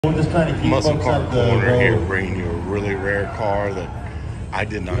We're just trying to keep Muscle folks Car up the Corner here, road. bringing you a really rare car that I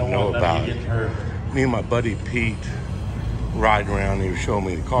did not know Want them about. to get hurt. Me and my buddy Pete riding around, he was showing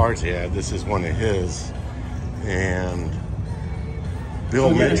me the cars he had. This is one of his. And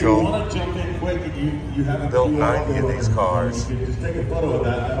Bill Mitchell built 90 of these cars.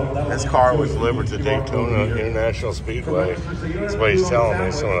 This car was delivered to Daytona International Speedway. That's what he's telling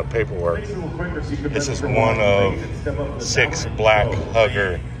me, some of the paperwork. This is one of 6 black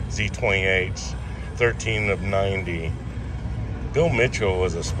Hugger Z28s, 13 of 90. Bill Mitchell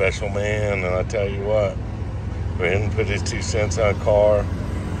was a special man, and I tell you what, for him to put his 2 cents on a car,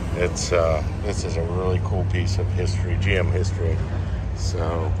 this is a really cool piece of history, GM history.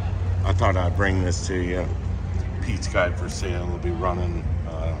 So I thought I'd bring this to you. Pete's Guide for Sale will be running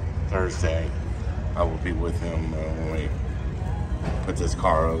Thursday. I will be with him when we put this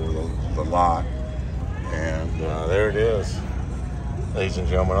car over the lot. And there it is. Ladies and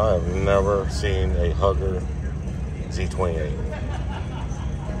gentlemen, I have never seen a Hugger Z28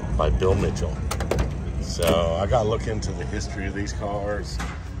 by Bill Mitchell. So I got to look into the history of these cars.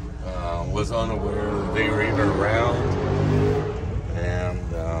 Was unaware that they were even around. And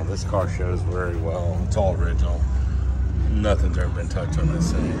this car shows very well. It's all original. Nothing's ever been touched on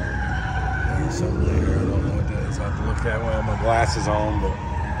this thing. There's something there. I don't know what that is. I have to look at it when I have my glasses on, but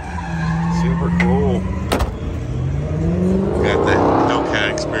super cool. Got the Hellcat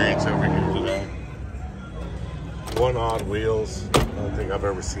experience over here today. One odd wheels. I don't think I've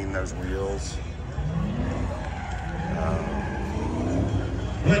ever seen those wheels.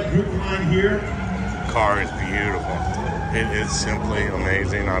 Group line here. Car is beautiful. It is simply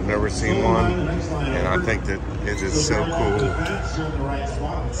amazing. I've never seen one, and I think that it is so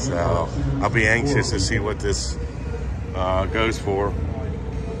cool. So I'll be anxious to see what this goes for.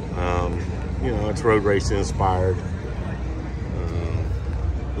 You know, it's road racing inspired.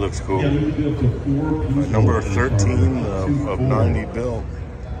 Looks cool. Number 13 of 90 built.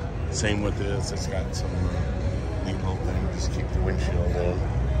 Same with this. It's got some neat little thing. Just keep the windshield in.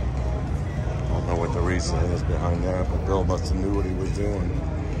 I don't know what the reason is behind that, but Bill must have knew what he was doing,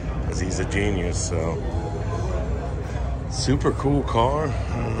 because he's a genius. So super cool car.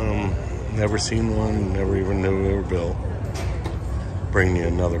 Never seen one, never even knew they were built. Bringing you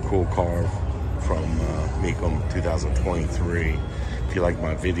another cool car from Mecum 2023. If you like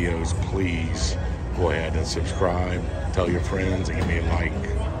my videos, please go ahead and subscribe, tell your friends, and give me a like,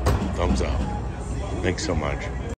 thumbs up. Thanks so much.